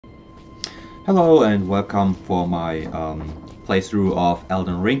Hello and welcome for my playthrough of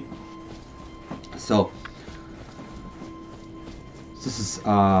Elden Ring. So this is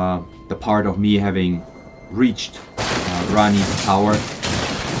the part of me having reached Ranni's tower,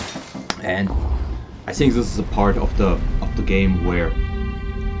 and I think this is a part of the game where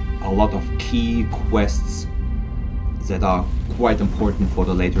a lot of key quests that are quite important for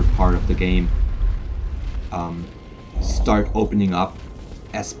the later part of the game start opening up.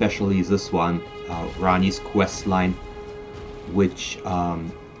 Especially this one, Ranni's quest line, which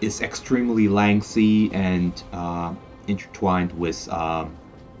is extremely lengthy and intertwined with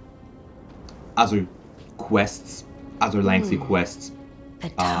other quests, other lengthy quests.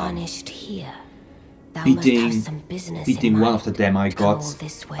 The tarnished here. Thou beating must have some business in one mind. of the demigods,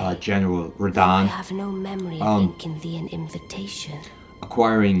 General Radahn. I have no memory of inking thee an invitation.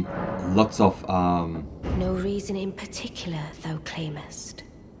 Acquiring lots of No reason in particular thou claimest.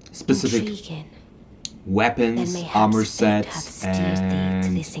 specific Intriguing. weapons, Then armor mayhaps fate hath sets, steered thee to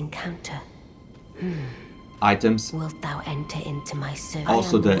and this encounter. items. Wilt thou enter into my service?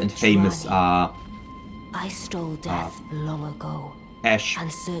 Also the infamous I stole death long ago, Ash,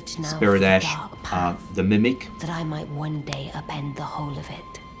 and search now Spirit for the Ash, dark path, the Mimic, that I might one day upend the whole of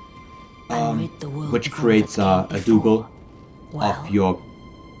it, and rid the world which of all creates that a came double before. Well, of your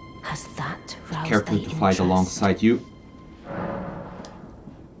has that roused character thy to fight interest? alongside you.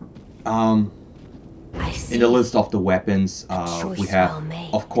 I see. In the list of the weapons, choice we have, well made.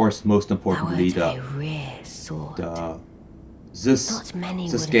 of course, most Thou importantly, art a rare sword. this many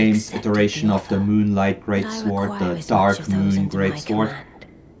would have game's accepted iteration the of the offer, Moonlight but I Greatsword, require the as Dark much of those Moon under my Greatsword. command.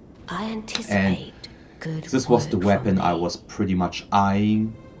 I anticipate good This was the work weapon from I thee. was pretty much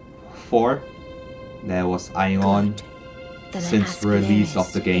eyeing for. That I was eyeing on Then since an release of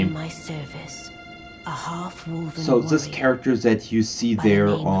Aspleris the in game. my service, a half-woven So this warrior. character that you see by the there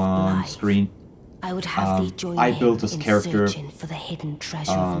name of on Blythe. screen, I would have thee join I him built this in character searching for the hidden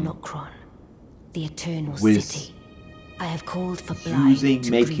treasure of Nokron, the Eternal with City. I have called for Blythe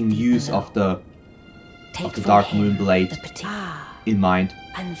to making greet thee use below. of the Take from Dark him Moon Blade the in mind.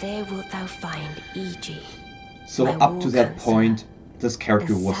 and there wilt thou find E.G. So my up to war that counselor, point, this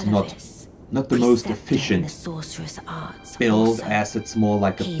character and was Salavis, not the most preceptor in the efficient sorcerous arts build, also. as it's more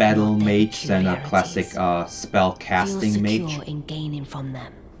like a Heed battle not their mage than a classic peculiarities. spell Feel casting secure mage. in gaining from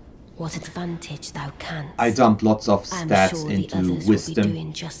them what advantage thou canst. I dumped lots of I am stats sure the into others will be wisdom,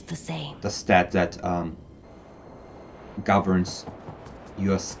 doing just the same. the stat that governs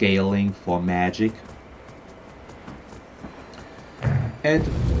your scaling for magic. And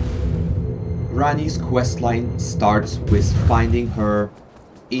Ranni's questline starts with finding her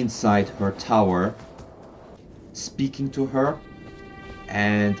inside her tower, speaking to her,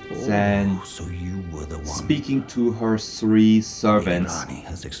 and then So you were the one. speaking to her three servants, Ranni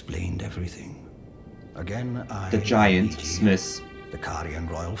has explained everything. Again, the giant E.G., smiths. the Karian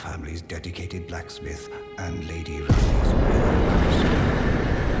royal family's dedicated blacksmith, and Lady Ranni's royal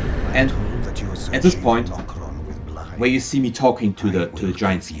And at this point, Blythe, where you see me talking to the will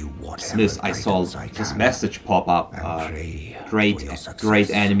giant give you whatever smiths, I saw guidance I this can, message pop up. and pray for your Great success.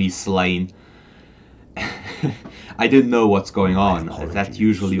 enemy slain. I didn't know what's going on. That Apologies.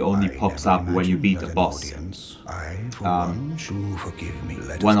 usually only I pops never up when you imagined beat that a an boss. audience, I, for one, do forgive me.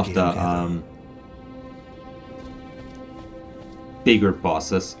 Let One us of get the together. bigger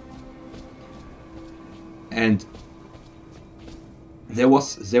bosses. And there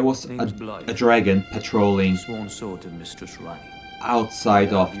was a dragon patrolling Sworn sword to Mistress Ranni.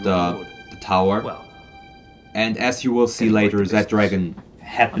 outside of the tower. Well, And as you will see later, that dragon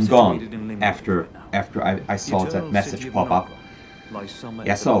had been gone after I saw that message pop up.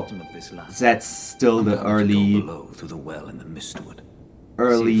 Yeah, so that's still the early through the well in the mistwood.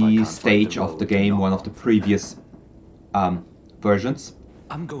 stage of the game, one of the previous versions.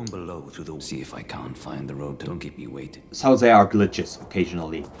 I'm going below through the. See if I can't find the road. Don't keep me waiting. So there are glitches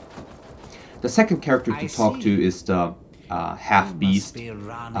occasionally. The second character to talk to is the half-beast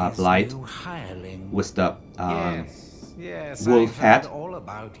Blythe with the Yes, wolf I've hat. heard all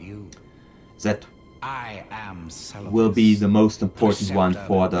about you. that I am Salavis, will be the most important one preceptor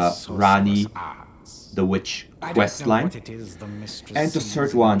for of the sorcerous Ranni, arts. the witch I don't quest know line. what it is the mistress And the sees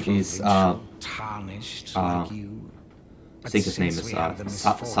third in one a is, provincial tarnished like you. I think his name Since is we have the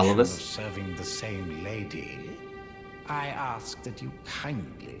misfortune Salavis. of serving the same lady, I ask that you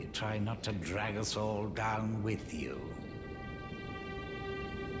kindly try not to drag us all down with you.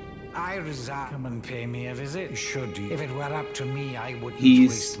 I resign. Come and pay me a visit. Should you? If it were up to me, I wouldn't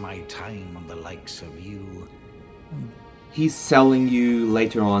waste my time on the likes of you. He's selling you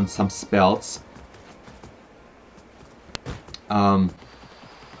later on some spells.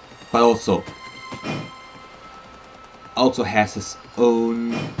 but also has his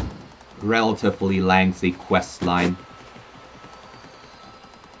own relatively lengthy quest line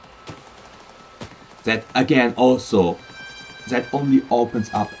that again that only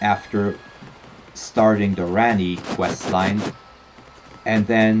opens up after starting the Ranni quest line, and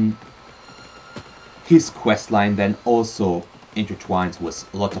then his quest line then also intertwines with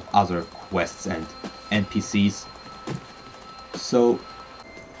a lot of other quests and NPCs. So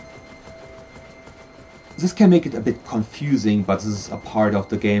this can make it a bit confusing, but this is a part of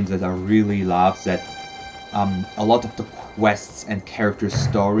the game that I really love, that a lot of the quests and character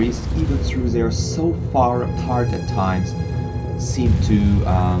stories, even though they're so far apart at times, seem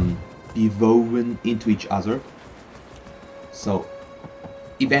to be woven into each other. So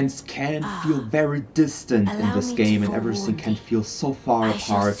events can feel very distant in this game, and everything can feel so far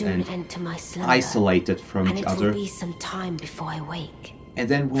apart and isolated from each other. It will be some time before I wake. And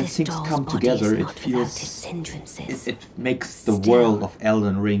then when This things doll's come body together, is it not feels... without its hindrances. It makes the Still, world of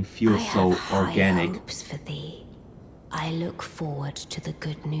Elden Ring feel I so have high organic. hopes for thee. I look forward to the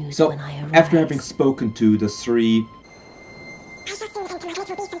good news So, when I arise. after having spoken to the 3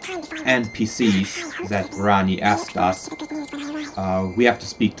 NPCs that Ranni asked us, we have to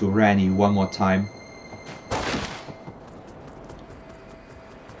speak to Ranni one more time.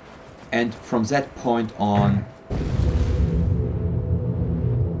 And from that point on,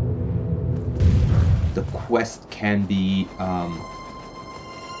 the quest can be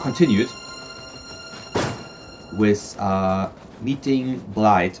continued with meeting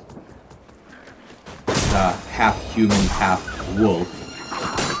Blight, the half-human, half-wolf,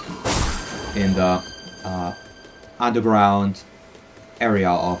 in the underground area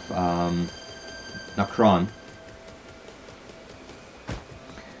of Nacron.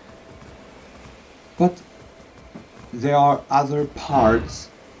 But there are other parts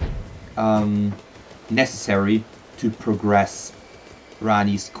necessary to progress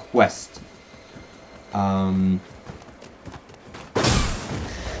Ranni's quest.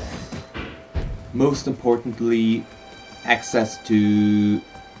 Most importantly, access to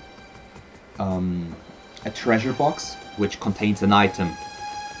a treasure box which contains an item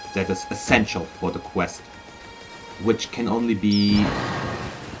that is essential for the quest, which can only be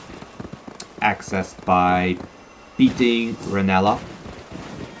accessed by beating Rennala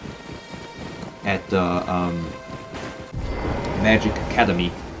at the Magic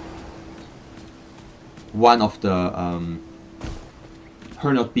Academy. One of the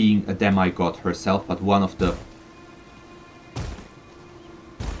her not being a demigod herself, but one of the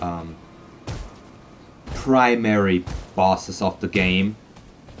primary bosses of the game.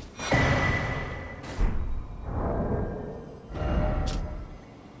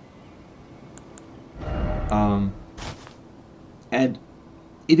 And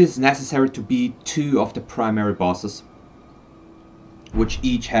it is necessary to beat 2 of the primary bosses, which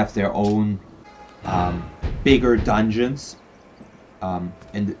each have their own bigger dungeons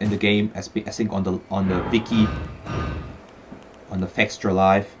in the game. I think on the wiki, on the Fextra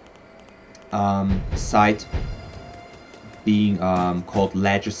Live site, being called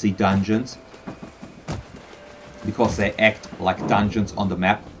Legacy Dungeons, because they act like dungeons on the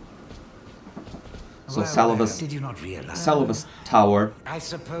map. So Salivus Tower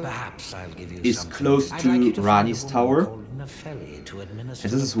is close to Ranni's tower, and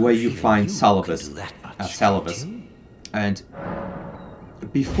this is where you find Salivus. And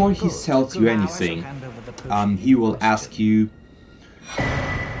before he sells you anything, he will ask you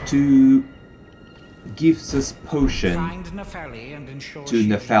to give this potion to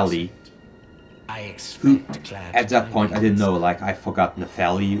Nepheli, who at that point I didn't know, like I forgot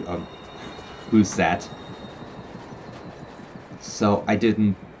Nepheli. Who's that? So I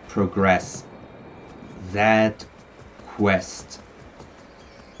didn't progress that quest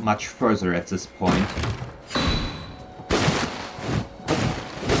much further at this point.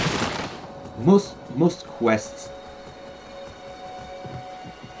 Most quests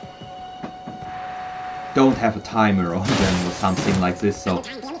don't have a timer on them or something like this, so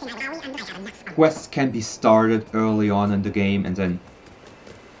quests can be started early on in the game and then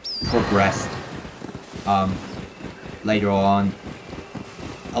progressed later on,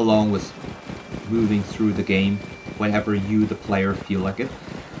 along with moving through the game whenever you, the player, feel like it.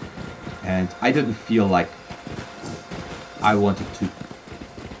 And I didn't feel like I wanted to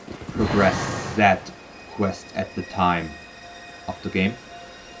progress that quest at the time of the game.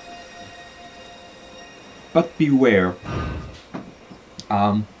 But beware,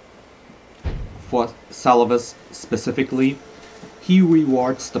 for Salivus specifically, he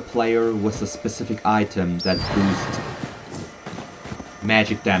rewards the player with a specific item that boosts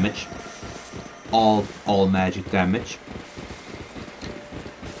magic damage. All magic damage.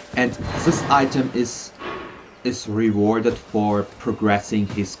 And this item is rewarded for progressing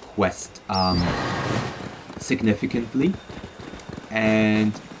his quest significantly,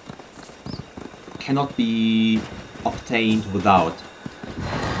 and cannot be obtained without.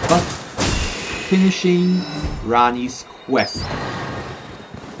 But finishing Ranni's quest,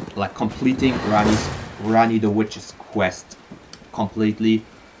 like completing Ranni the Witch's quest completely,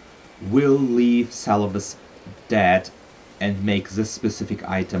 will leave Salabas dead and make this specific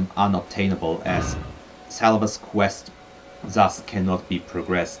item unobtainable, as Salabas' quest thus cannot be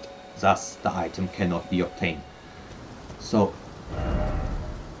progressed, thus the item cannot be obtained. So,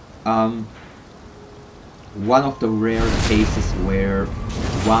 one of the rare cases where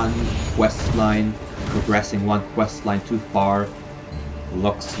progressing one questline too far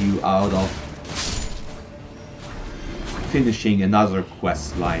locks you out of finishing another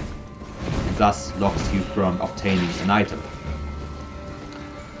questline, and thus locks you from obtaining an item.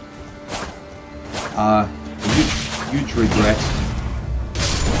 Huge regret.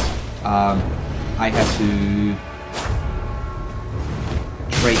 I had to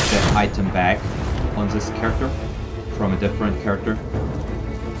trade that item back on this character from a different character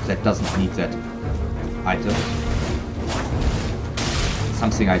that doesn't need that item.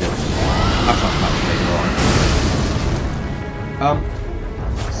 Something I did much later on.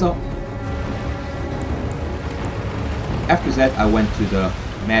 So after that I went to the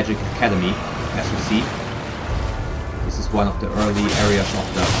Magic Academy, as you see. This is one of the early areas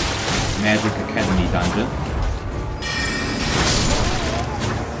of the Magic Academy dungeon.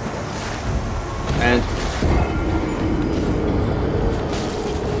 And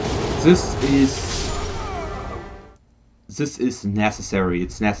this is necessary.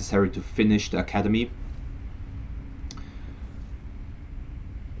 It's necessary to finish the academy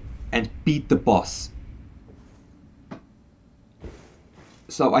and beat the boss.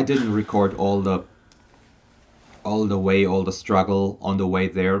 So I didn't record all the struggle on the way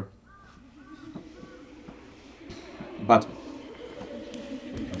there, but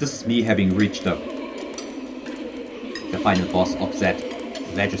this is me having reached the final boss of that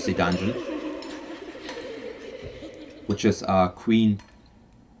Legacy dungeon, which is Queen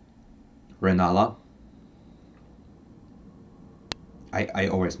Rennala. I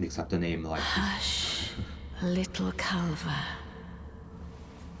always mix up the name like this. Hush, little Calva.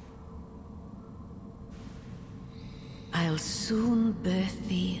 I'll soon birth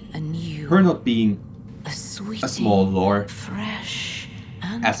thee anew. Her not being a small lore fresh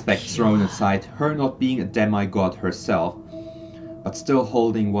and aspect thrown aside, her not being a demigod herself, but still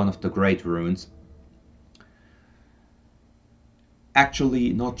holding one of the great runes.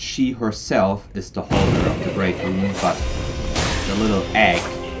 Actually, not she herself is the holder of the great rune, but the little egg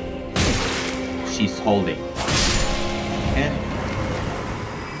she's holding. And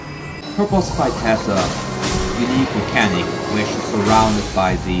her boss fight has a unique mechanic where she's surrounded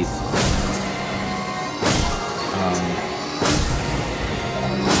by these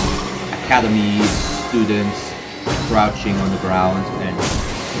academy students crouching on the ground, and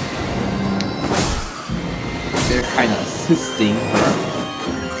they're kind of assisting her,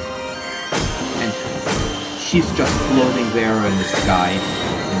 and she's just floating there in the sky, in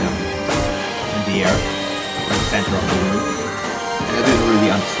the air, in the center of the room. And I didn't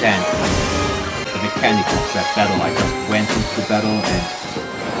really understand the mechanics of that battle. I just went into the battle and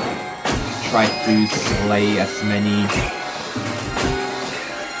tried to slay as many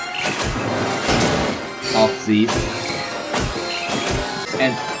of these,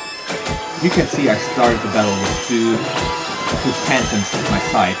 and you can see I started the battle with two phantoms at my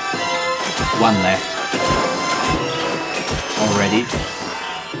side, one left already,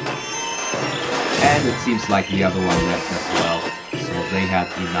 and it seems like the other one left as well, so they had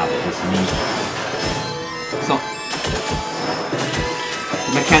enough with me. So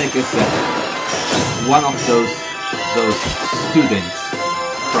the mechanic is that one of those students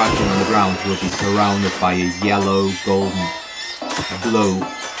crouching on the ground will be surrounded by a yellow golden glow,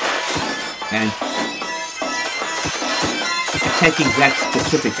 and attacking that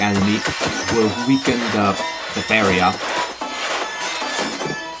specific enemy will weaken the barrier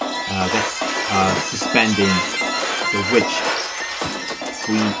that's suspending the witch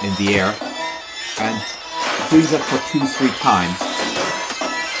queen in the air, and doing that for 2-3 times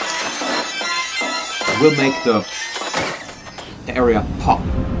will make the area pop,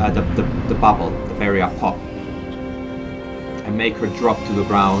 the bubble, the barrier pop, and make her drop to the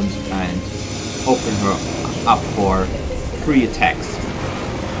ground and open her up for 3 attacks.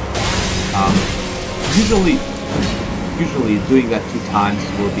 usually doing that 2 times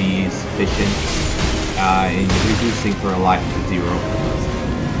will be sufficient in reducing her life to 0.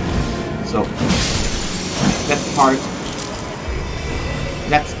 So that part,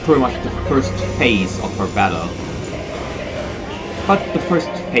 that's pretty much the first phase of her battle. But the first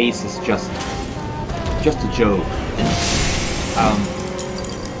phase is just a joke.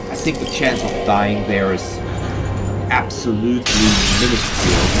 I think the chance of dying there is absolutely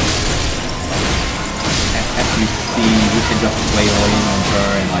minuscule. As you see, you can just flail in on her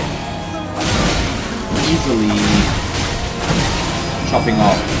and like easily chopping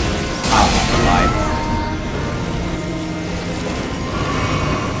off half of her life.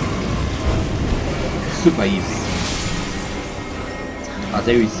 Super easy.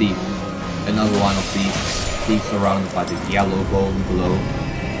 There you see another one of these being surrounded by the yellow golden glow.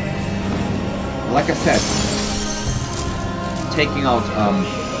 Like I said, taking out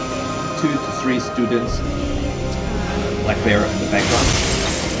 2 to 3 students, like there in the background,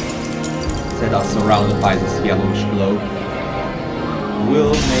 that are surrounded by this yellowish glow,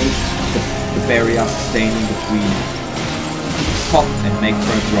 will make the barrier standing between pop and make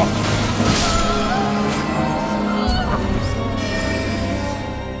her drop.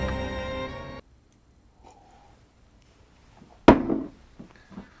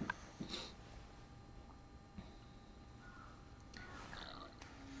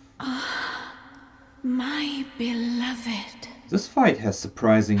 My beloved. This fight has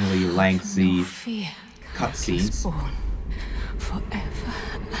surprisingly lengthy cutscenes. Forever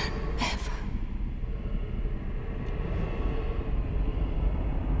and ever.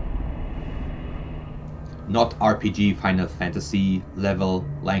 Not RPG Final Fantasy level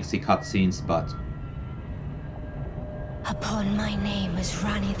lengthy cutscenes, but Upon my name as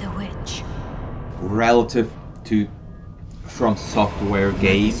Ranni the Witch. relative to FromSoftware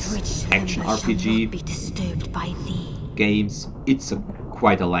games, action RPG Be disturbed by thee. games, it's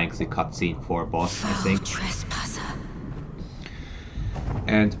quite a lengthy cutscene for a boss, I think. Trespasser.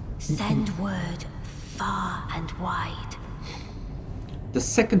 And Send word far and wide. the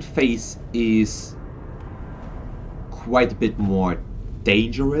second phase is quite a bit more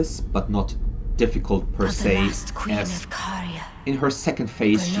dangerous, but not difficult per se, as in her second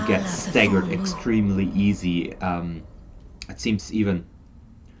phase she gets staggered extremely easy. It seems even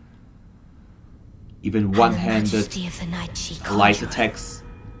one-handed light attacks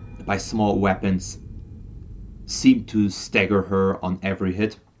by small weapons seem to stagger her on every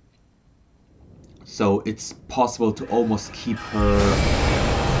hit. So it's possible to almost keep her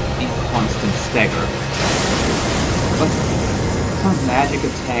in constant stagger. But her magic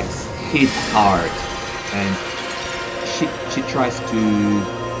attacks hit hard, and she tries to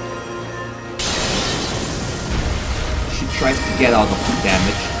get out of the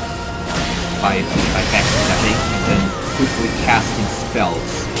damage by backstepping and then quickly casting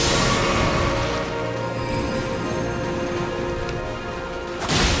spells.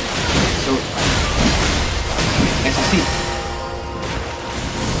 So, as you see,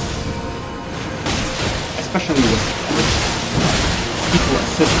 especially with people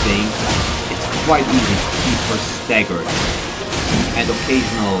assisting, it's quite easy to keep her staggered, and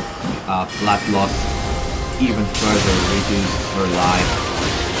occasional blood loss even further reduces her life.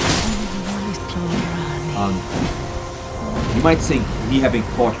 You might think me having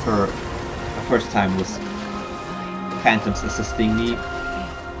fought her the first time with phantoms assisting me,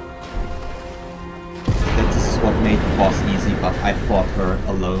 that this is what made the boss easy, but I fought her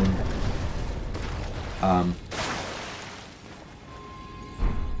alone.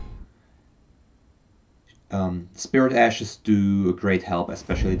 Spirit Ashes do a great help,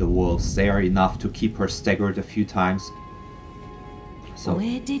 especially the wolves. They are enough to keep her staggered a few times. So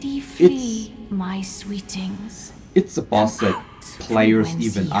where did he flee, my sweetings? It's a boss that players,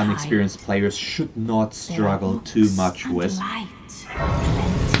 even unexperienced players, should not struggle too much with.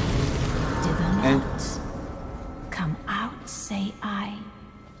 And come out, say I,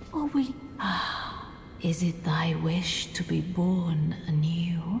 or we. Is it thy wish to be born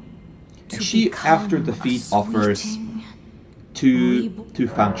anew? She, after defeat, offers two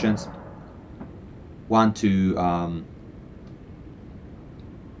functions. One to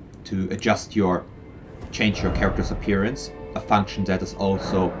change your character's appearance. A function that is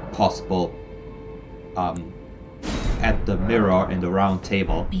also possible at the mirror in the round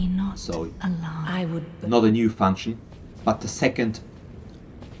table. So not a new function, but the second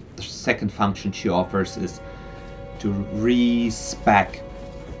function she offers is to respec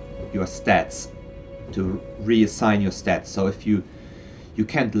your stats, to reassign your stats. So if you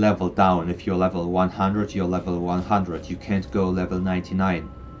can't level down, if you're level 100, you're level 100. You can't go level 99,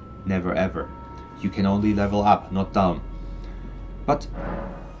 never ever. You can only level up, not down. But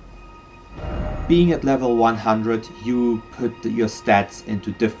being at level 100, you put your stats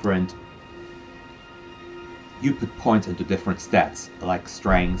into different... You put points into different stats, like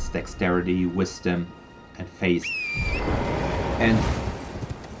strength, dexterity, wisdom, and faith. And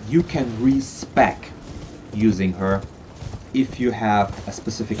you can respec using her if you have a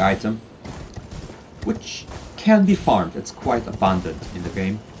specific item, which can be farmed. It's quite abundant in the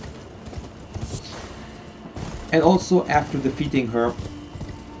game. And also, after defeating her,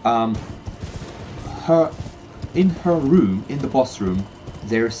 in her room, in the boss room,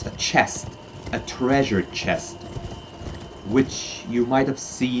 there's a chest, a treasure chest, which you might have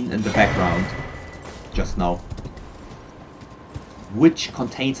seen in the background just now, which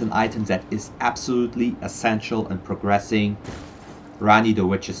contains an item that is absolutely essential in progressing Ranni the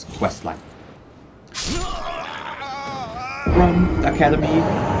Witch's questline. From the academy,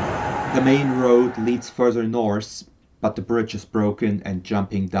 the main road leads further north, but the bridge is broken and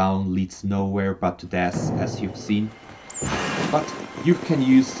jumping down leads nowhere but to death, as you've seen. But you can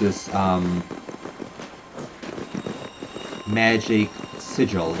use this magic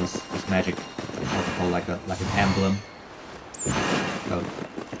sigil, this magic, what you call like an emblem.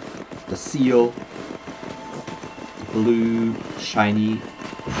 The seal, the blue shiny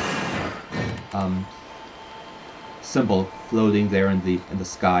symbol floating there in the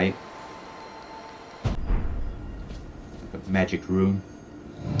sky, like a magic rune.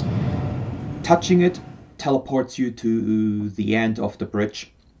 Touching it teleports you to the end of the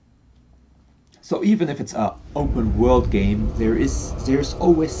bridge. So even if it's an open world game, there's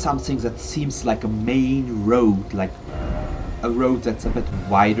always something that seems like a main road, like a road that's a bit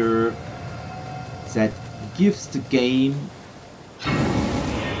wider, that gives the game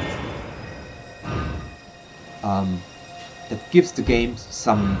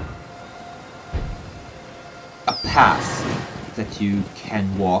a path that you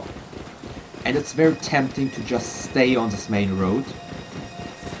can walk, and it's very tempting to just stay on this main road.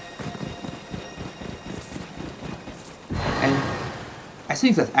 And I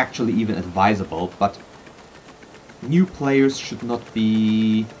think that's actually even advisable, but new players should not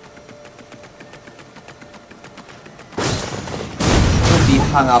be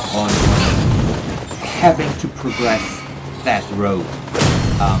hung up on having to progress that road.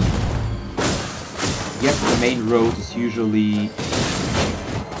 Yes, the main road is usually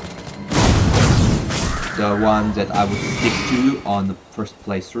the one that I would stick to on the first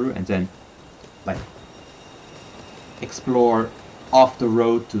playthrough, and then like explore off the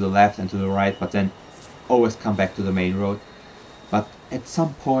road to the left and to the right, but then always come back to the main road. But at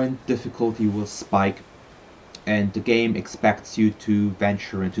some point difficulty will spike and the game expects you to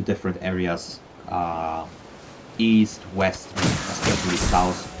venture into different areas, east, west, especially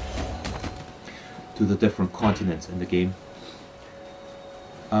south, to the different continents in the game.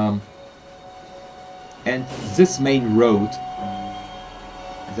 And this main road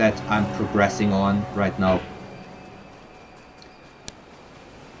that I'm progressing on right now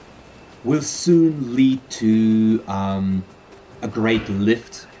will soon lead to a great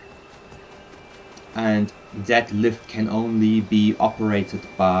lift, and that lift can only be operated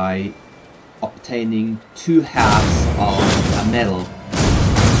by obtaining 2 halves of a medal,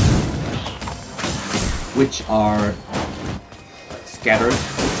 which are scattered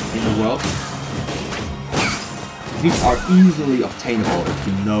in the world. These are easily obtainable if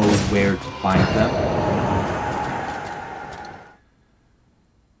you know where to find them.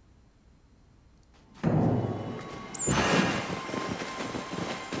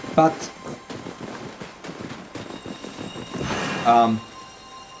 But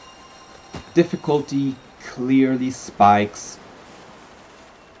difficulty clearly spikes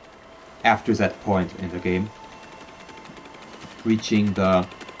after that point in the game, reaching the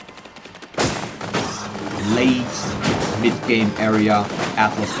late mid-game area,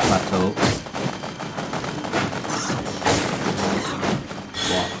 Atlas Plateau.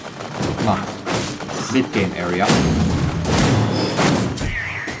 Well, mid-game area.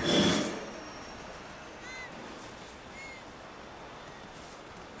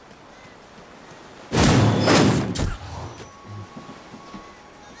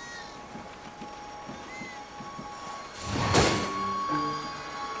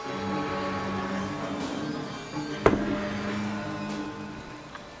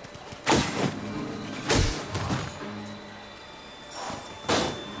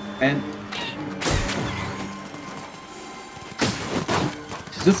 And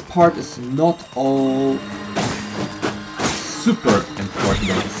this part is not all super important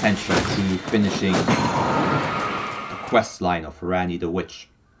and essential to finishing the quest line of Ranni the Witch.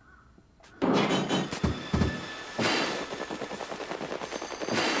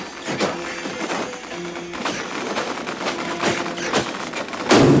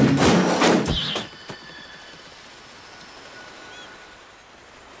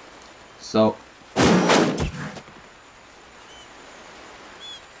 So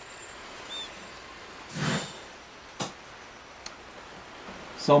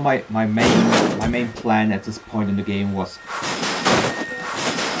my main plan at this point in the game was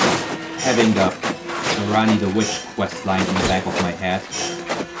having the Ranni the Witch quest line in the back of my head,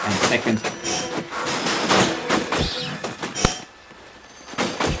 and second,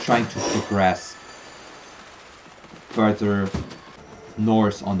 trying to progress further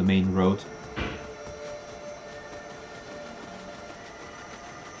north on the main road.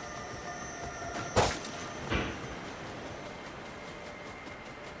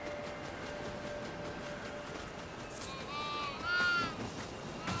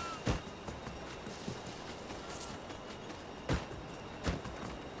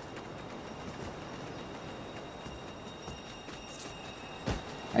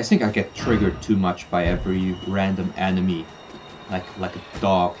 I think I get triggered too much by every random enemy, like a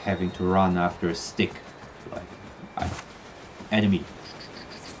dog having to run after a stick. Enemy.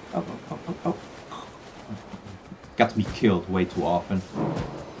 Oh. Got me killed way too often.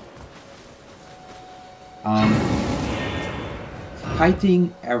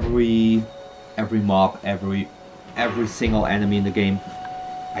 Fighting every mob, every single enemy in the game,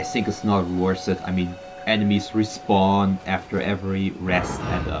 I think it's not worth it. I mean, enemies respawn after every rest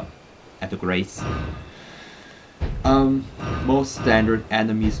at the grace. Most standard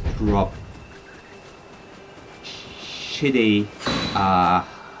enemies drop shitty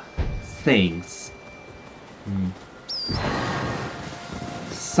things.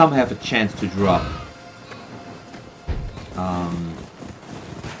 Some have a chance to drop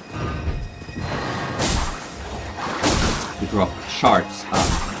shards,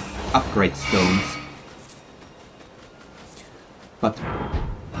 upgrade stones. But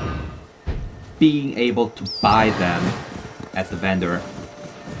being able to buy them at the vendor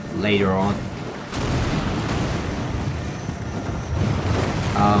later on,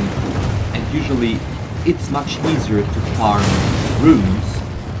 and usually it's much easier to farm runes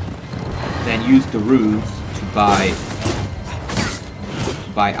than use the runes to buy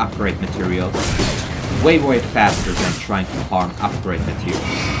upgrade materials. Way faster than trying to farm upgrade materials.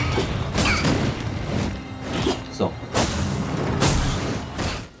 So,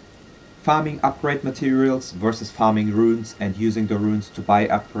 farming upgrade materials versus farming runes and using the runes to buy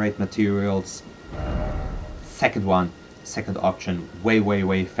upgrade materials. Second option,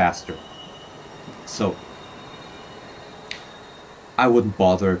 way faster. So, I wouldn't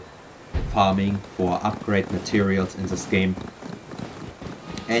bother farming for upgrade materials in this game.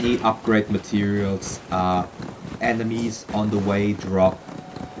 Any upgrade materials enemies on the way drop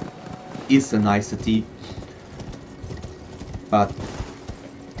is a nicety, but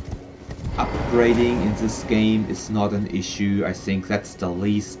upgrading in this game is not an issue. I think that's the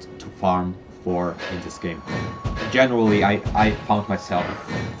least to farm for in this game. Generally, I found myself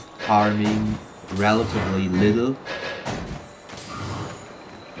farming relatively little.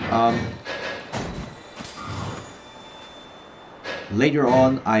 Later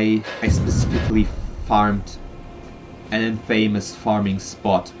on, I specifically farmed an infamous farming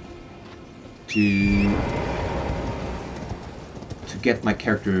spot to get my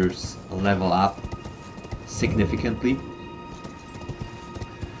characters level up significantly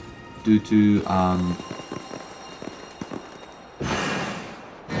due to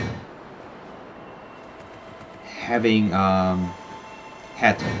having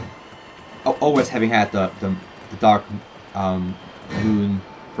always having had the dark moon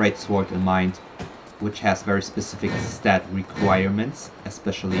greatsword in mind, which has very specific stat requirements,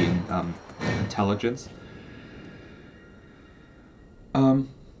 especially in intelligence.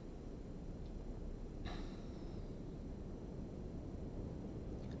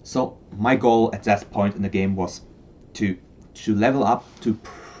 So my goal at that point in the game was to level up, to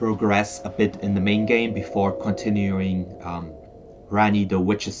progress a bit in the main game before continuing Ranni the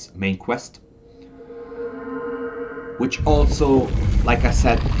Witch's main quest, which also, like I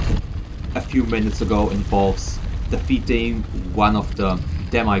said a few minutes ago, involves defeating one of the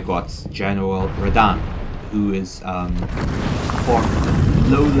demigods, General Radahn, who is for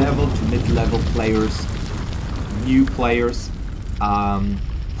low-level to mid-level players, new players,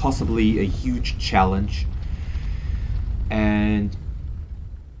 possibly a huge challenge. And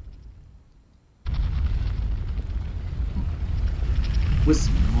with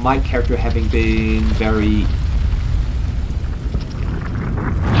my character having been very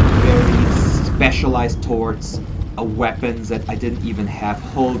specialized towards a weapon that I didn't even have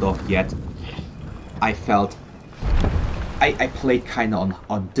hold of yet, I felt I played kind of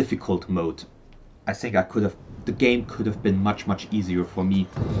on difficult mode. I think the game could have been much easier for me.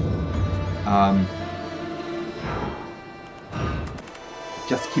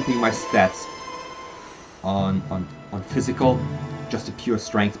 just keeping my stats on physical, just a pure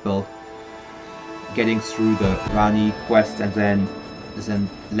strength build, getting through the Ranni quest, and then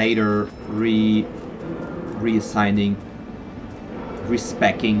later reassigning,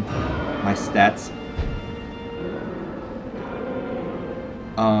 respeccing my stats.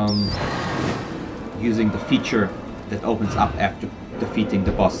 Using the feature that opens up after defeating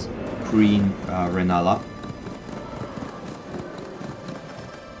the boss, Queen Rennala.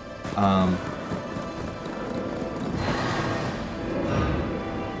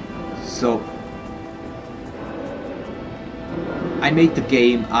 So I made the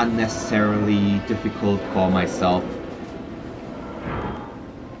game unnecessarily difficult for myself.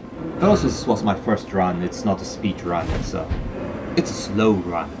 But also, this was my first run. It's not a speed run. It's a slow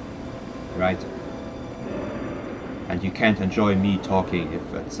run, right? And you can't enjoy me talking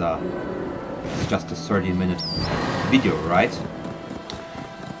if it's just a 30-minute video, right?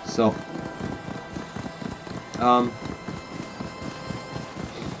 So,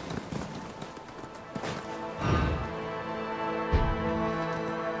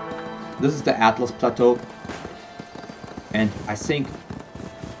 this is the Atlas Plateau, and I think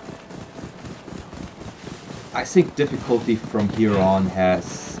difficulty from here on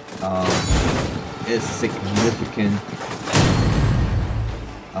has is significant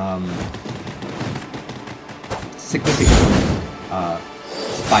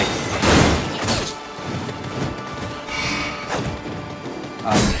spikes.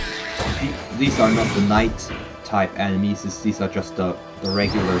 These are not the knight type enemies, these are just the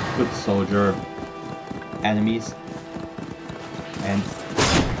regular foot soldier enemies, and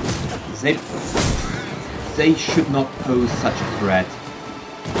they should not pose such a threat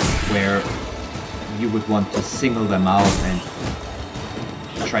where you would want to single them out and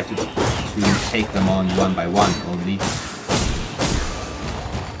try to take them on one by one only.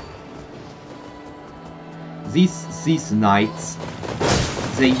 These knights,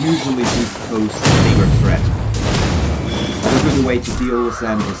 they usually do pose a bigger threat. A good way to deal with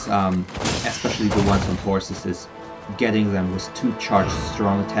them is, especially the ones on horses, is getting them with 2 charged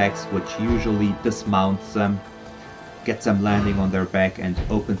strong attacks, which usually dismounts them, gets them landing on their back, and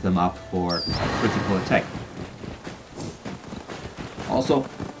opens them up for a critical attack. Also,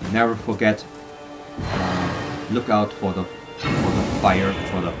 never forget, look out for the fire,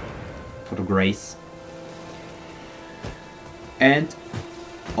 for the grace, and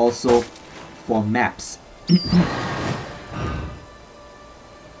also for maps.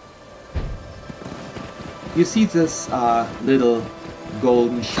 You see this little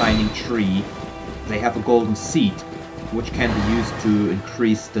golden shining tree. They have a golden seed, which can be used to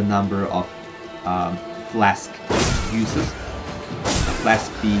increase the number of flask uses. A flask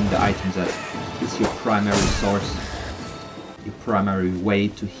being the item that is your primary source, your primary way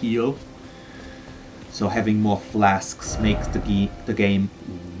to heal. So having more flasks makes the game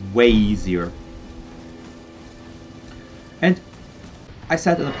way easier. And I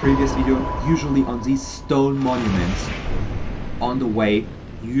said in a previous video, usually on these stone monuments on the way,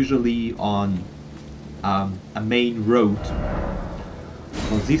 usually on a main road,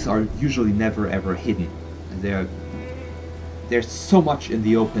 well, these are usually never ever hidden. And there's so much in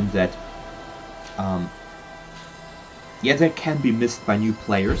the open that yeah, they can be missed by new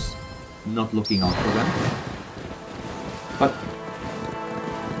players not looking out for them, but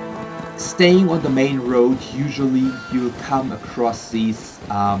staying on the main road, usually you'll come across these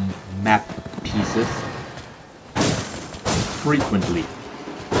map pieces frequently,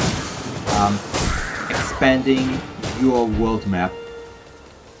 expanding your world map,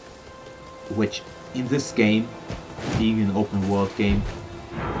 which in this game, being an open world game,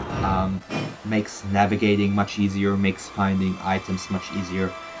 makes navigating much easier, makes finding items much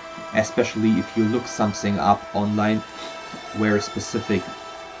easier, especially if you look something up online where a specific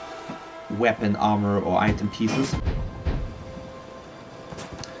weapon, armor, or item pieces.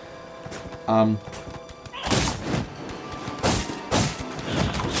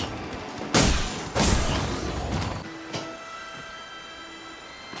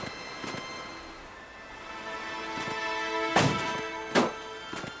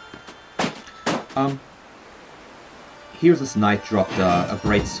 Here this knight dropped a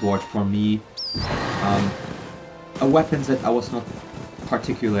great sword for me, a weapon that I was not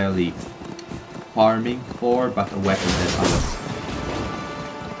particularly farming for, but a weapon that I was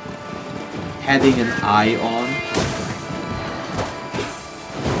having an eye on.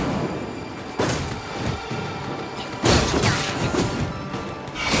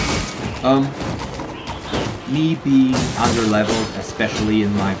 me being under-leveled, especially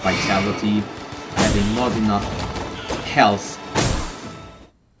in my vitality, having not enough health,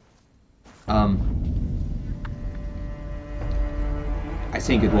 I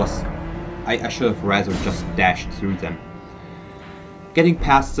think it was... I should have rather just dashed through them. Getting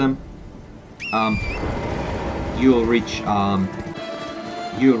past them, you'll reach an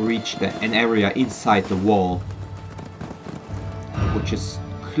area inside the wall, which is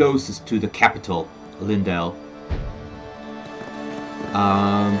closest to the capital, Lindell.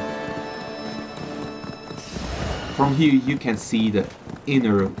 From here you can see the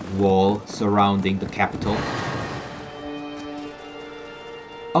inner wall surrounding the capital.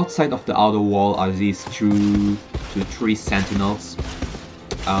 Outside of the outer wall are these three sentinels.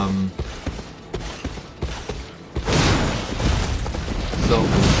 So,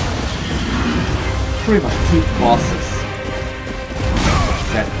 pretty much two bosses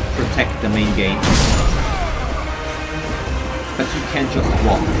that protect the main gate. But you can't just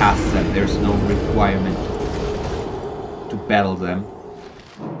walk past them, there's no requirement to battle them.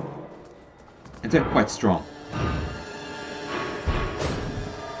 And they're quite strong.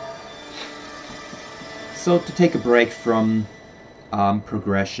 So to take a break from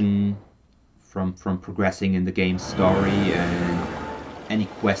progression, from progressing in the game's story and any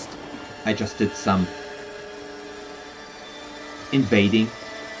quest, I just did some invading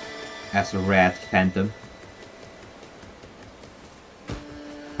as a red phantom.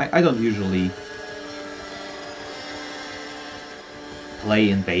 I don't usually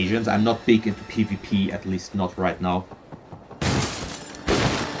play invasions. I'm not big into PvP, at least not right now.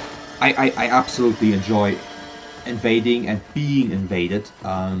 I absolutely enjoy invading and being invaded.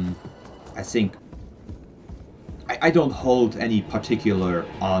 I think I don't hold any particular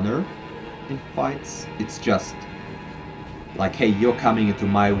honor in fights. It's just like, hey, you're coming into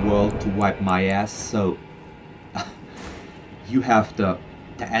my world to wipe my ass, so you have the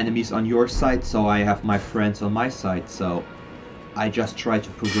enemies on your side, so I have my friends on my side, so I just try to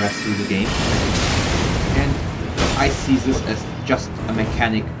progress through the game. And I see this as just a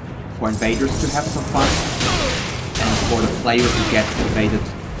mechanic for invaders to have some fun, and for the player who gets invaded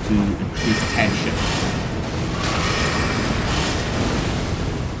to increase tension.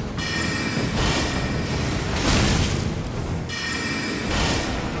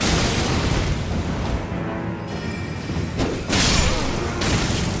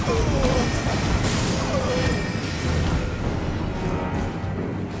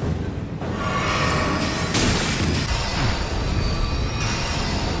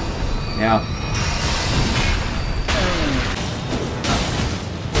 Yeah.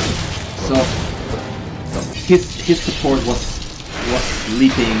 So his support was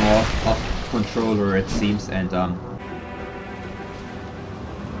leaping off controller, it seems, and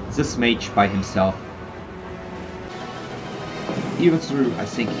this mage by himself, even through, I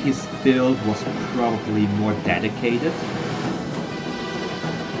think his build was probably more dedicated.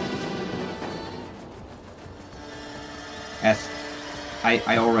 As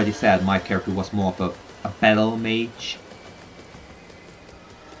I already said, my character was more of a battle mage.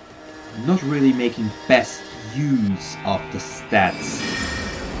 Not really making best use of the stats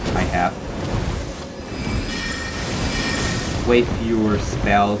I have. Way fewer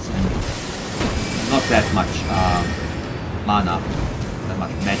spells and not that much mana, that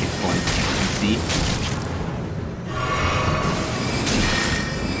much magic points, as you can see.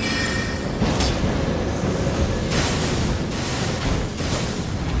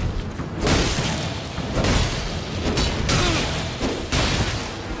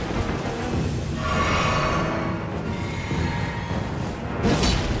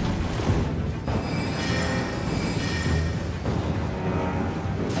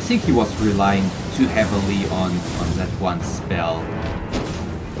 I think he was relying too heavily on that one spell.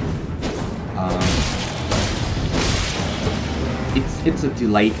 It's a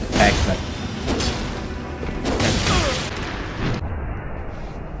delayed attack that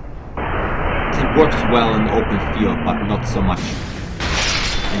it works well in the open field, but not so much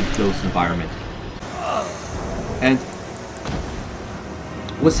in a closed environment. And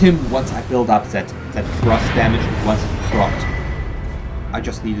with him, once I build up that thrust damage, once it procced, I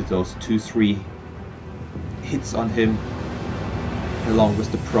just needed those 2-3 hits on him, along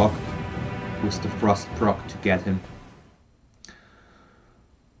with the proc, with the thrust proc to get him.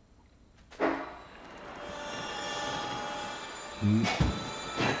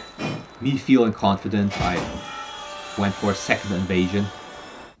 Me feeling confident, I went for a second invasion.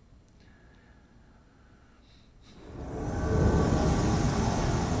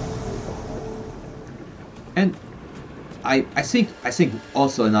 And I think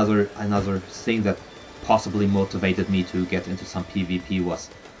also another thing that possibly motivated me to get into some PvP was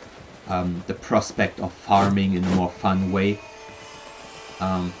the prospect of farming in a more fun way.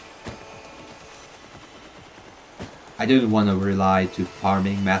 I didn't want to rely to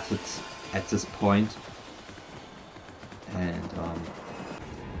farming methods at this point, and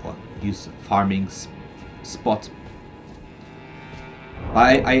or use farming spot.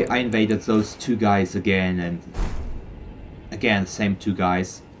 I invaded those two guys again, and again same two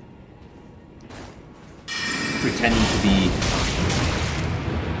guys, pretending to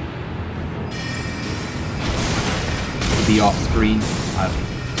be off screen,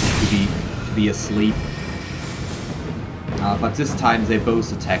 to be asleep. But this time they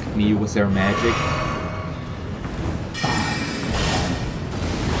both attacked me with their magic.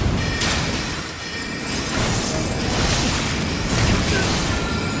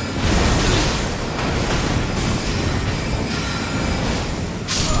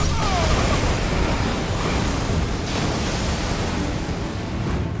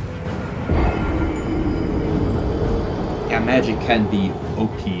 Yeah, magic can be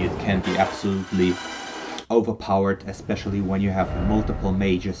OP, it can be absolutely overpowered, especially when you have multiple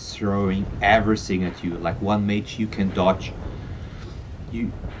mages throwing everything at you. Like one mage you can dodge.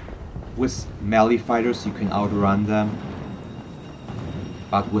 With melee fighters you can outrun them,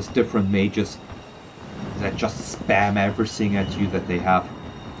 but with different mages that just spam everything at you that they have,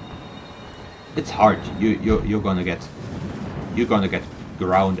 it's hard. You're gonna get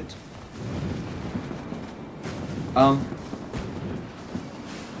grounded.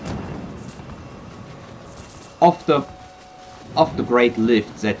 Of the great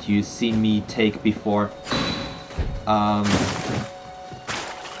lift that you've seen me take before,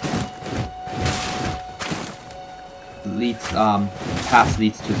 path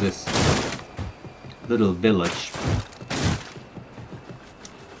leads to this little village.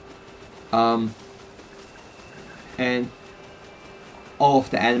 And all of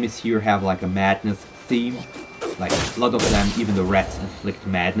the enemies here have like a madness theme. Like a lot of them, even the rats, inflict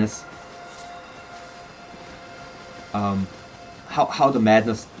madness. How the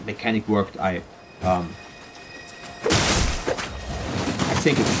madness mechanic worked, I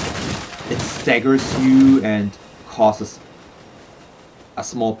think it staggers you and causes a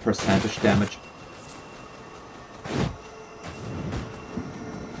small percentage damage.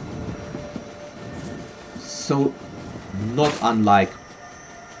 So not unlike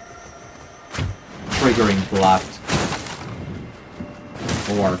triggering blood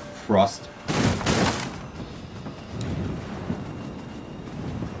or frost.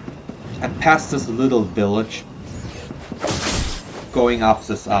 And past this little village, going up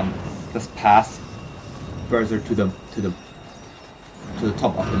this this path further to the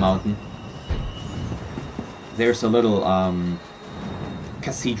top of the mountain, there's a little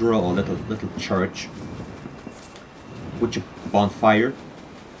cathedral or little church, which a bonfire.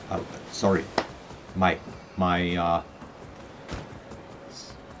 Oh, sorry, my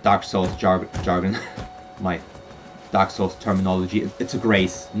Dark Souls jargon, my Dark Souls terminology. It's a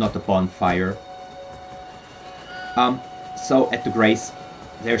grace, not a bonfire. So at the grace,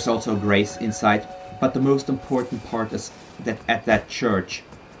 there's also a grace inside, but the most important part is that at that church,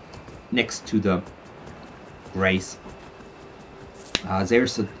 next to the grace,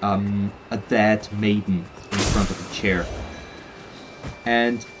 there's a dead maiden in front of a chair.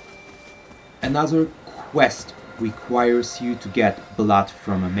 And another quest requires you to get blood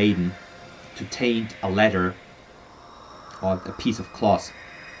from a maiden to taint a letter or a piece of cloth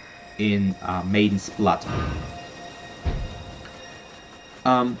in maiden's blood,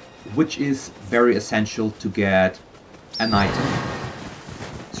 which is very essential to get an item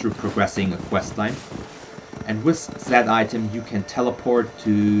through progressing a quest line. And with that item you can teleport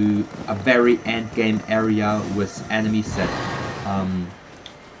to a very endgame area with enemies that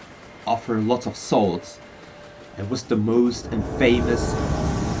offer lots of souls, and with the most infamous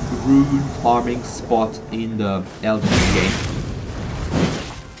rune farming spot in the Elden Ring game.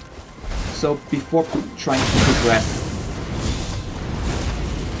 So before trying to progress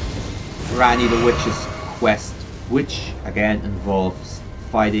Ranni the Witch's quest, which again involves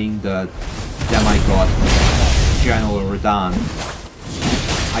fighting the demigod General Radahn,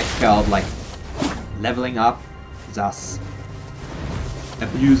 I felt like leveling up, thus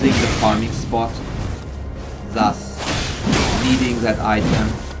abusing the farming spot, thus needing that item,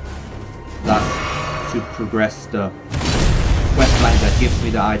 thus to progress the questline that gives me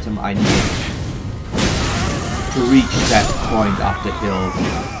the item I need to reach that point up the hill,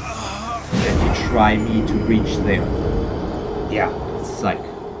 and to try me to reach there. Yeah, it's like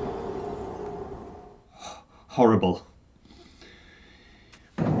horrible.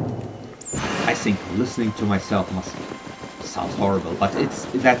 I think listening to myself must sound horrible, but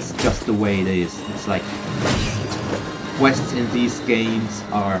that's just the way it is. It's like quests in these games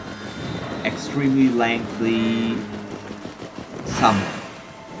are extremely lengthy, some,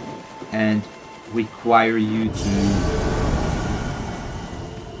 and require you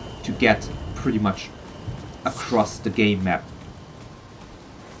to get pretty much across the game map.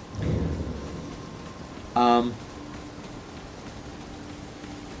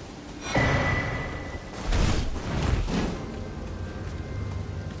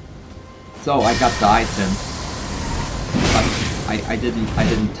 So I got the item, but I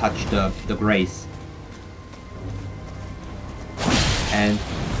didn't touch the grace. And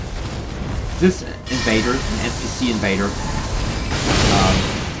this invader, an NPC invader,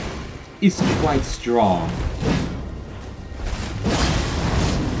 is quite strong,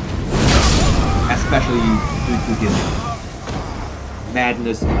 especially due to his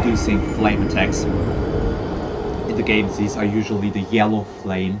madness-inducing flame attacks. In the games, these are usually the yellow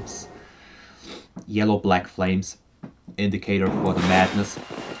flames, yellow-black flames, indicator for the madness.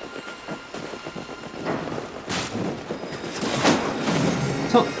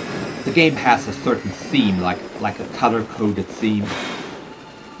 So the game has a certain theme, like a color-coded theme.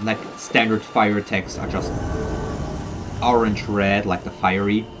 Like standard fire attacks are just orange-red, like the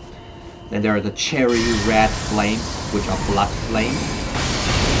fiery. Then there are the cherry-red flames, which are blood flames.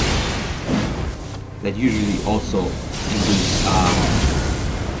 That usually also induce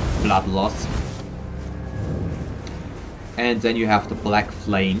blood loss. And then you have the black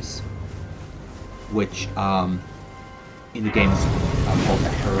flames, which in the game is called a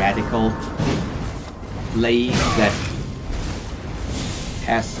heretical flame that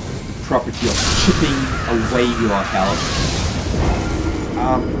has the property of chipping away your health.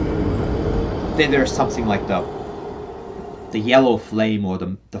 Then there's something like the yellow flame, or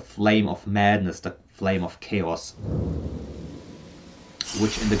the flame of madness, the flame of chaos,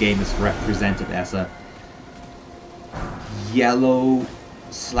 which in the game is represented as a yellow,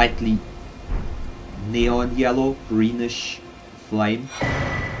 slightly neon yellow, greenish flame.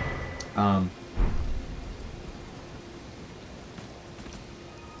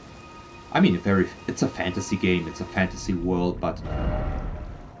 I mean, it's a fantasy game, it's a fantasy world, but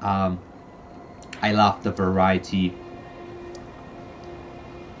I love the variety.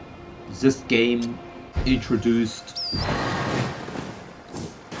 This game introduced,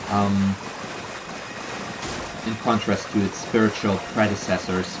 in contrast to its spiritual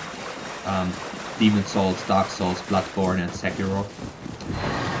predecessors, Demon Souls, Dark Souls, Bloodborne, and Sekiro.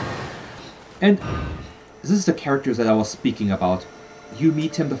 And this is the character that I was speaking about. You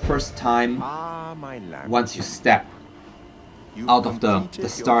meet him the first time once you step out of the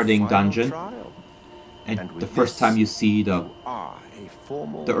starting dungeon, and the first time you see the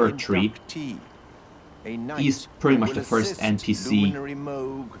Earth Tree. He's pretty much the first NPC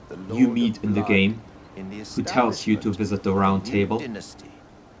you meet in the game, who tells you to visit the Round Table.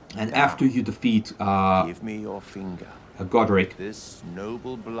 And after you defeat Godric, this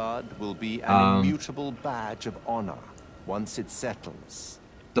noble blood will be an immutable badge of honor once it settles.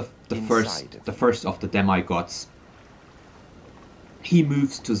 The first of the demigods. He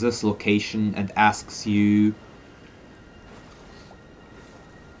moves to this location and asks you,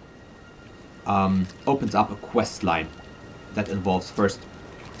 opens up a quest line that involves first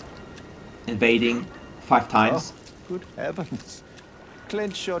invading 5 times. Oh, good heavens.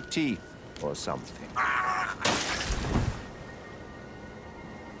 Clench your teeth or something.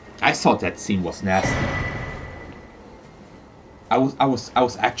 I thought that scene was nasty. I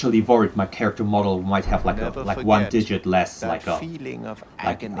was actually worried my character model might have like 1 digit less, like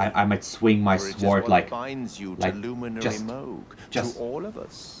I might swing my sword like just all of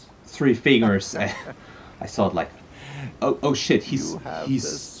us. 3 fingers. I thought like, oh shit, he's the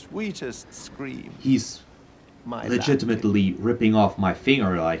sweetest scream. He's legitimately ripping off my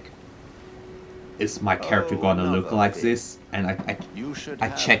finger. Like, is my character gonna look like this? And I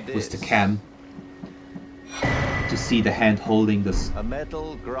checked with the cam to see the hand holding the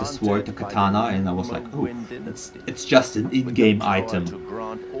sword, the katana, and I was like, oh, it's just an in-game item.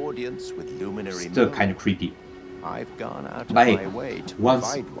 Still kind of creepy. I've gone out of but hey, my way to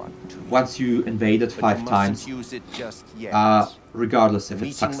once you invaded 5 times, regardless if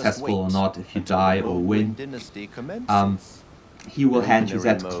it's successful or not, if you die or win, he will hand you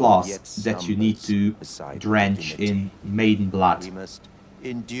that cloth that you need to drench in maiden blood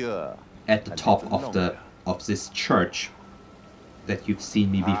at the top of this church that you've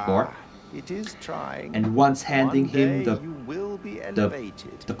seen me before. And once handing him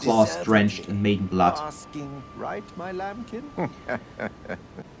the claws drenched in maiden blood,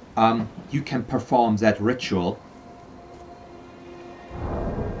 you can perform that ritual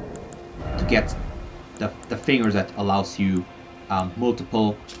to get the finger that allows you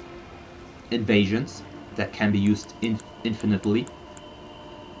multiple invasions that can be used infinitely,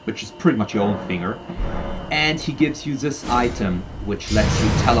 which is pretty much your own finger. And he gives you this item which lets you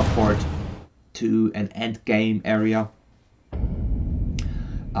teleport to an end game area.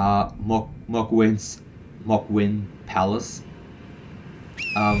 Mogwin Palace.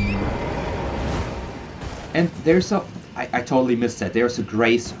 And there's a... I totally missed that. There's a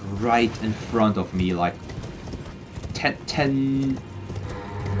grace right in front of me, like 10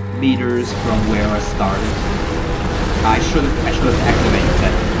 meters from where I started. I should have activated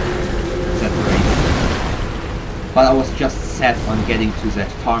that grace. But I was just set on getting to that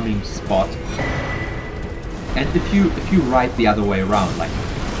farming spot. And if you ride the other way around, like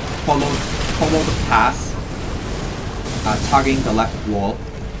follow the path, tugging the left wall,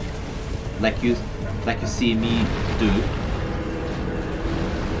 like you see me do.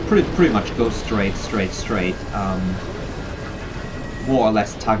 Pretty much go straight. More or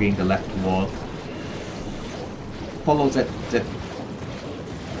less tugging the left wall. Follow that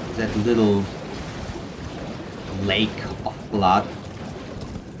little lake of blood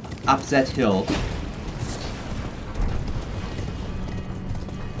up that hill.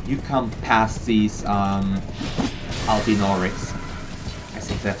 You come past these albinorics. I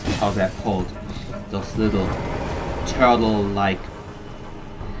think that's how they're called. Those little turtle-like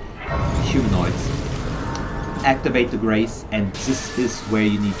humanoids. Activate the grace, and this is where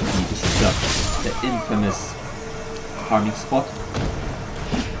you need to be. This is the infamous farming spot.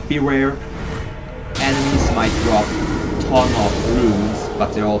 Beware, enemies might drop a ton of runes,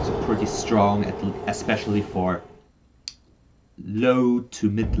 but they're also pretty strong, especially for low to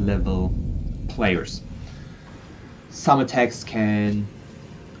mid-level players. Some attacks can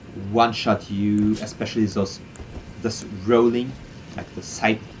one-shot you, especially this rolling, like the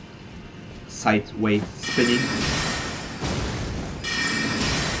sideways spinning.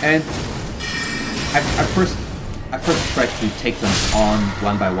 And I first tried to take them on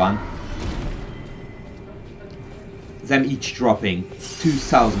one by one, them each dropping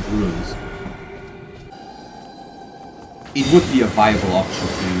 2,000 runes. It would be a viable option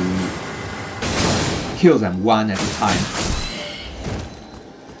to kill them one at a time.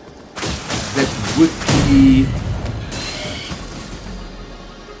 That would be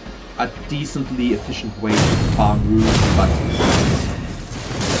a decently efficient way to farm runes, but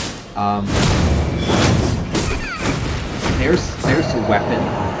there's a weapon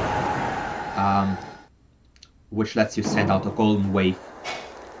which lets you send out a golden wave,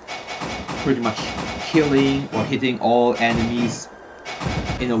 pretty much killing or hitting all enemies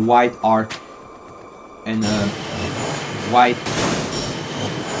in a wide arc, in a wide,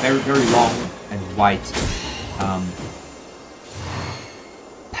 very long and wide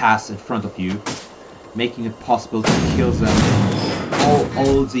pass in front of you, making it possible to kill them,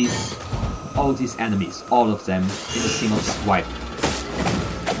 all these enemies, all of them, in a single swipe,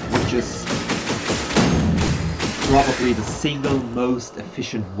 which is probably the single most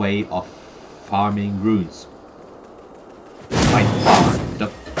efficient way of farming runes. By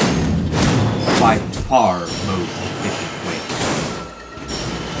far most efficient way.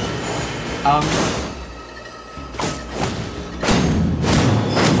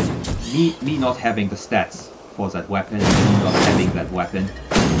 Me not having the stats for that weapon, me not having that weapon,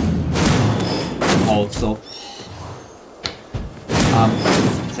 also,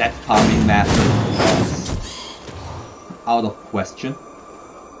 that farming method was out of question.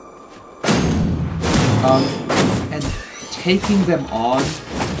 And taking them on,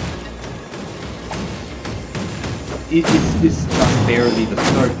 it is just barely the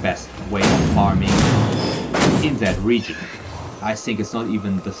third best way of farming in that region. I think it's not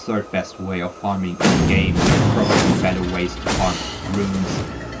even the third best way of farming in the game. There are probably better ways to farm runes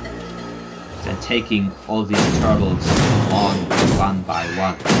than taking all these turtles on one by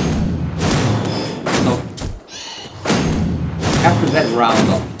one. So, after that round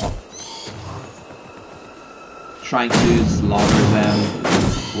of trying to slaughter them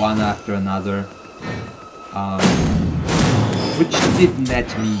one after another, which did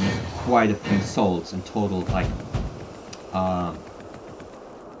net me quite a few souls in total, like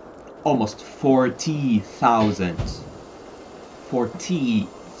almost 40,000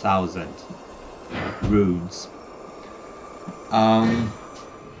 runes.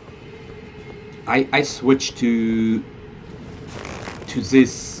 I switched to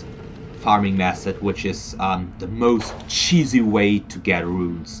this farming method, which is the most cheesy way to get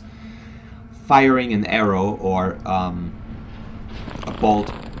runes. Firing an arrow or a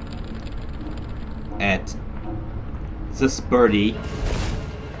bolt at this birdie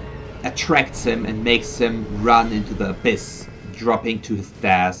attracts him and makes him run into the abyss, dropping to his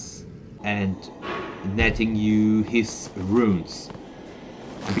death and netting you his runes.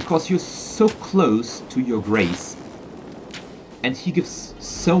 And because you're so close to your grace and he gives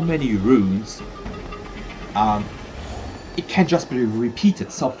so many runes, it can just be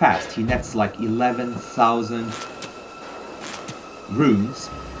repeated so fast. He nets like 11,000 runes,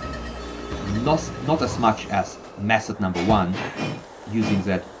 not as much as method number 1, using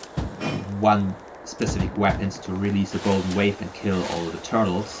that one specific weapons to release a golden wave and kill all the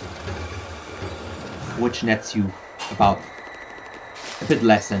turtles, which nets you about a bit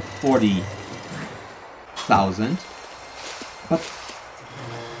less than 40,000. But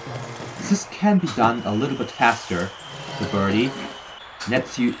this can be done a little bit faster. The birdie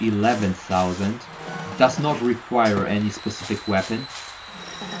nets you 11,000, does not require any specific weapon,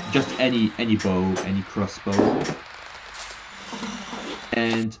 just any bow, any crossbow,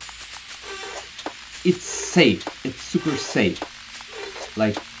 and it's safe. It's super safe.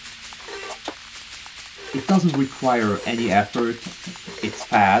 Like, it doesn't require any effort. It's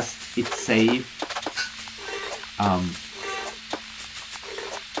fast. It's safe.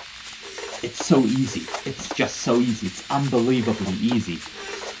 It's so easy. It's just so easy. It's unbelievably easy.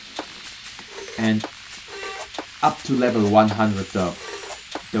 And up to level 100, the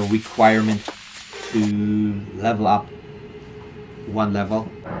requirement to level up one level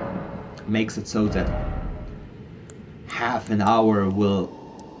makes it so that half an hour will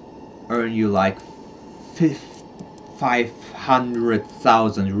earn you like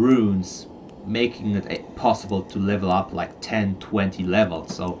 500,000 runes, making it possible to level up like 10-20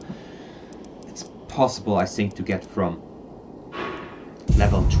 levels. So it's possible, I think, to get from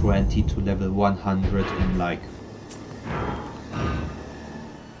level 20 to level 100 in like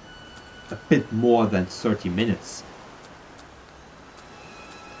a bit more than 30 minutes.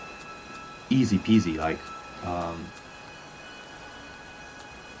 Easy peasy, like,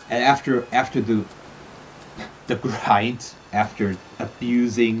 and after the grind, after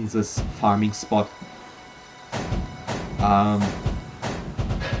abusing this farming spot,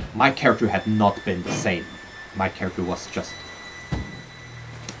 my character had not been the same. My character was just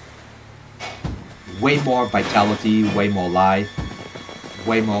way more vitality, way more life,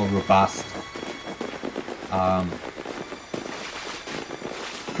 way more robust.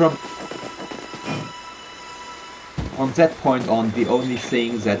 From that point on, the only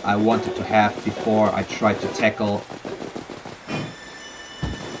thing that I wanted to have before I tried to tackle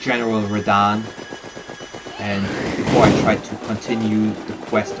General Radahn, and before I tried to continue the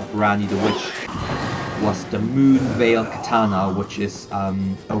quest of Ranni the Witch, was the Moonveil Katana, which is a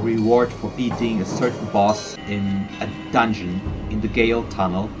reward for beating a certain boss in a dungeon in the Gale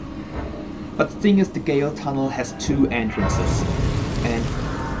Tunnel. But the thing is, the Gale Tunnel has 2 entrances, and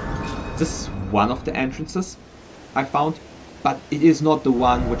this is one of the entrances I found, but it is not the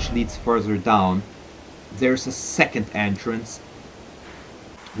one which leads further down. There's a second entrance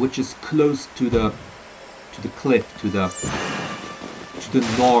which is close to the cliff, to the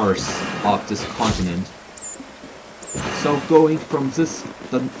north of this continent. So going from this,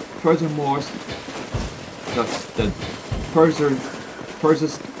 the further north, the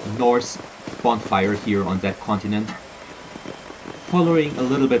furthest north bonfire here on that continent, following a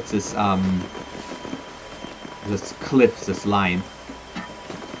little bit this cliff, this line,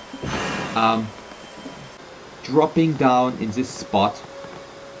 dropping down in this spot,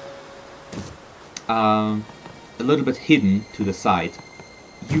 a little bit hidden to the side,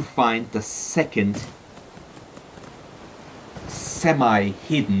 you find the second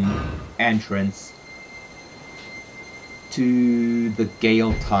semi-hidden entrance to the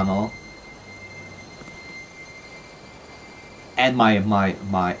Gale Tunnel. And my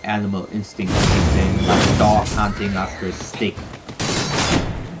animal instinct kicks in, like a dog hunting after a stick.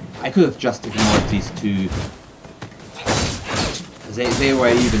 I could have just ignored these 2. They were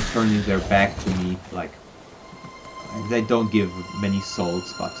even turning their back to me, like, they don't give many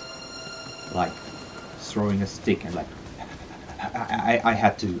souls, but like throwing a stick and like I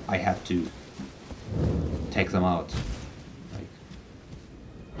had to take them out,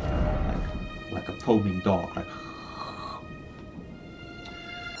 like a foaming dog, like.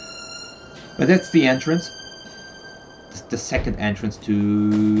 But that's the entrance, the second entrance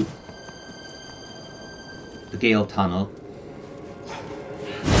to the Gale Tunnel.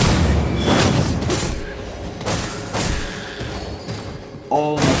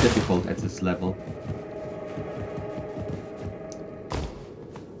 All not difficult at this level.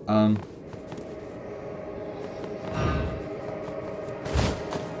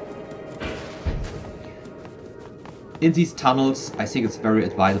 in these tunnels, I think it's very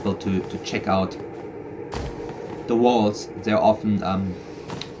advisable to check out the walls. They're often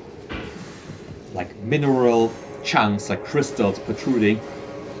like mineral chunks, like crystals protruding,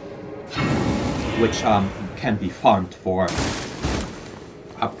 which can be farmed for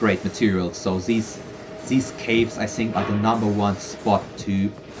upgrade materials. So these caves, I think, are the #1 spot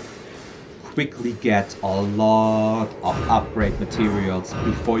to quickly get a lot of upgrade materials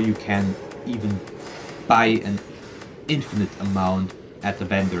before you can even buy an infinite amount at the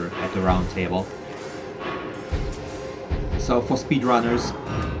vendor at the round table. So for speedrunners,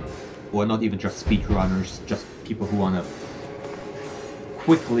 or not even just speedrunners, just people who want to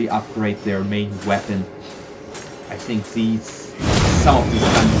quickly upgrade their main weapon, I think some of these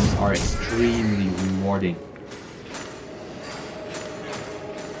dungeons are extremely rewarding.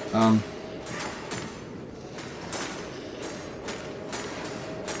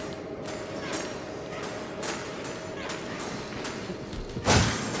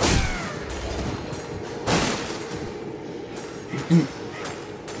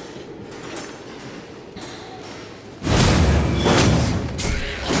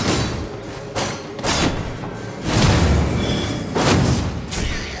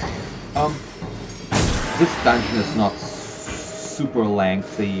 This dungeon is not super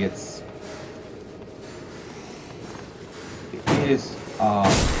lengthy. It is a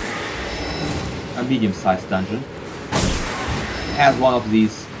medium-sized dungeon. It has one of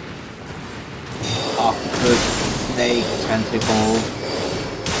these octopus, snake, tentacle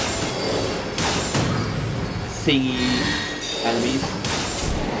thingy enemies.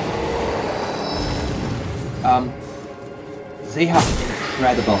 They have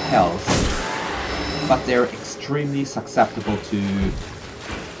incredible health, but they're extremely susceptible to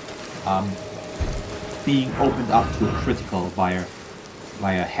being opened up to a critical via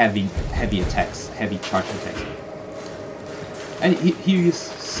heavy attacks, heavy charge attacks. And here you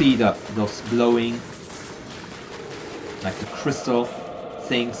see those glowing, like the crystal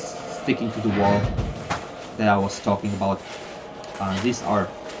things sticking to the wall that I was talking about. These are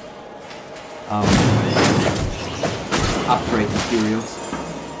upgrade materials.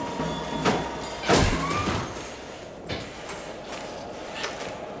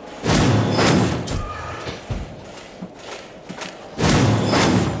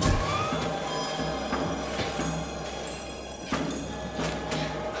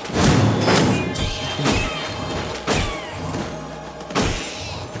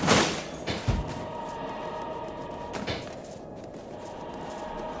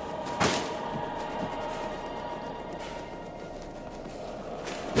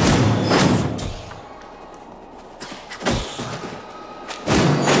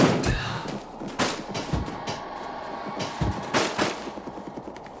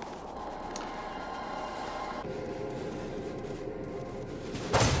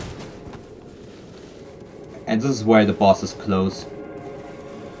 And this is where the bosses close.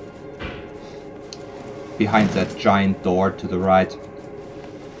 Behind that giant door to the right.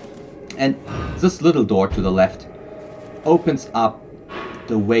 And this little door to the left opens up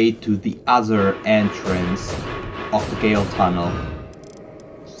the way to the other entrance of the Gale Tunnel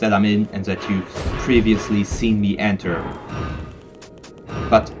that I'm in and that you've previously seen me enter.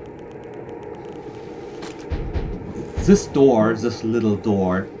 But this door, this little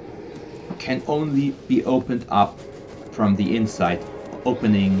door, can only be opened up from the inside,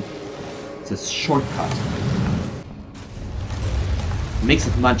 opening this shortcut. Makes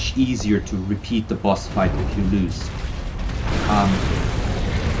it much easier to repeat the boss fight if you lose.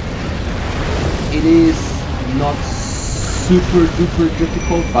 It is not super duper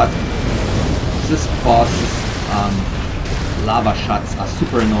difficult, but this boss's lava shots are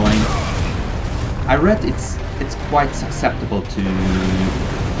super annoying. I read it's quite susceptible to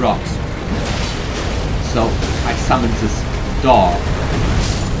rot. So I summoned this dog,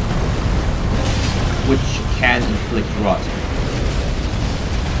 which can inflict rot.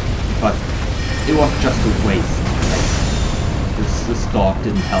 But it was just a waste. This dog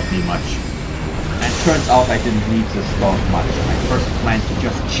didn't help me much. And it turns out I didn't need this dog much. I first planned to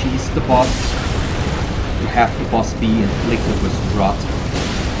just cheese the boss, to have the boss be inflicted with rot,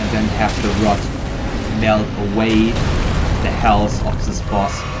 and then have the rot melt away the health of this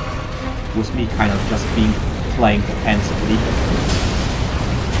boss, with me kind of just playing defensively.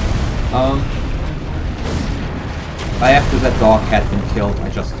 But after that dog had been killed, I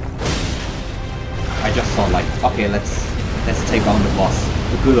just thought like, okay, let's take on the boss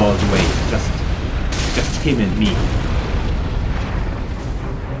the good old way, just him and me.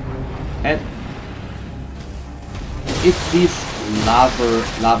 And it's these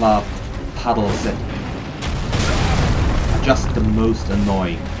lava puddles that just the most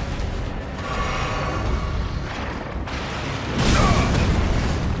annoying.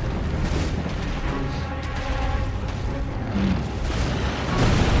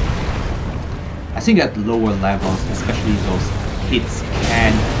 I think at lower levels, especially those hits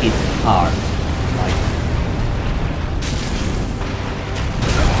can hit hard. Like,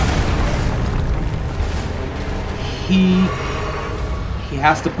 he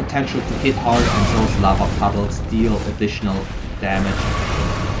has the potential to hit hard, and those lava puddles deal additional damage.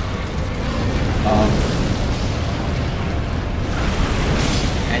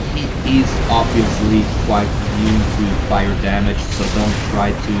 And he is obviously quite immune to fire damage, so don't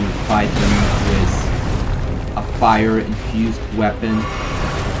try to fight him with a fire-infused weapon.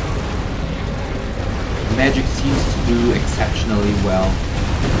 Magic seems to do exceptionally well.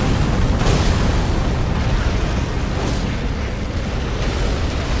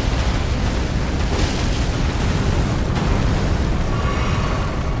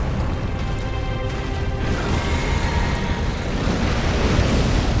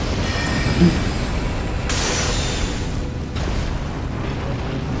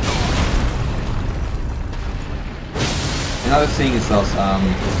 Another thing is those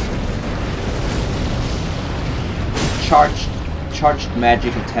charged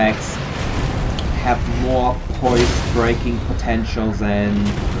magic attacks have more poise breaking potential than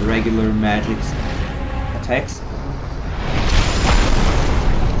regular magic attacks.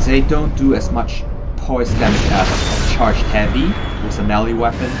 They don't do as much poise damage as charged heavy with a melee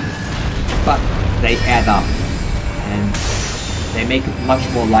weapon, but they add up and they make it much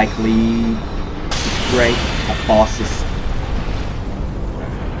more likely to break a boss's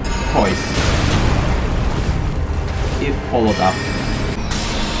poise if followed up.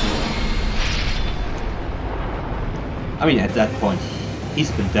 I mean, at that point,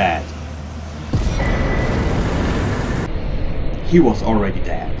 he's been dead. He was already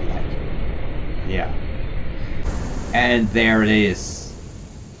dead, like, yeah. And there it is.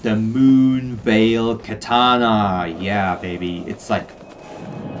 The Moonveil Katana. Yeah, baby. It's like,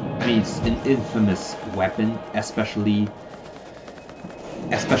 I mean, it's an infamous weapon, especially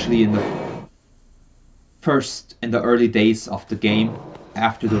in the early days of the game.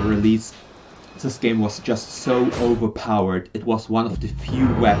 After the release, this game was just so overpowered. It was one of the few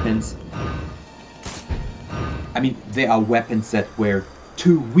weapons. I mean, there are weapons that were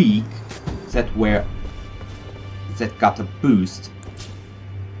too weak, that got a boost,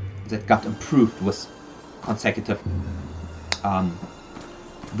 that got improved with consecutive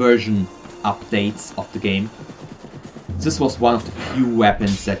version updates of the game. This was one of the few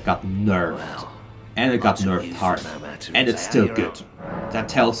weapons that got nerfed, and it got nerfed hard, and it's still good. That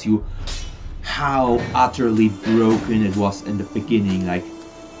tells you how utterly broken it was in the beginning. Like,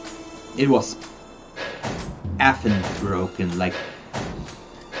 it was effing broken. Like,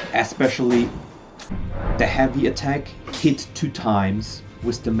 especially the heavy attack hit 2 times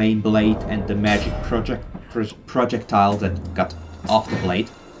with the main blade and the magic projectile that got off the blade.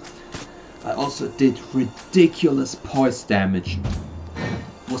 I also did ridiculous poise damage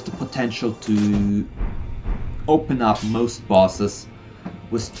with the potential to open up most bosses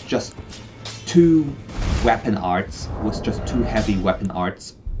with just 2 weapon arts, with just 2 heavy weapon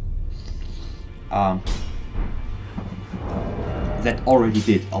arts that already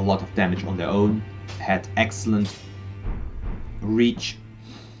did a lot of damage on their own, had excellent reach.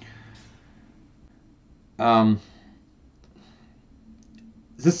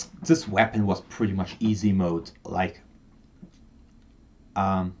 This weapon was pretty much easy mode. Like,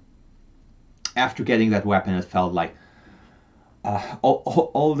 after getting that weapon, it felt like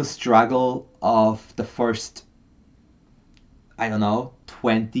all the struggle of the first, I don't know,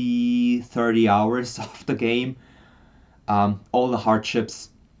 20-30 hours of the game, all the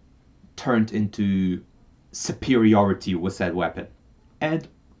hardships turned into superiority with that weapon. And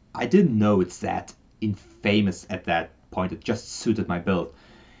I didn't know it's that infamous at that point. It just suited my build.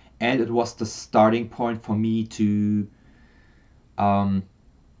 And it was the starting point for me to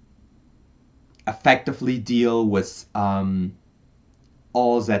effectively deal with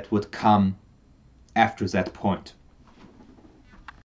all that would come after that point.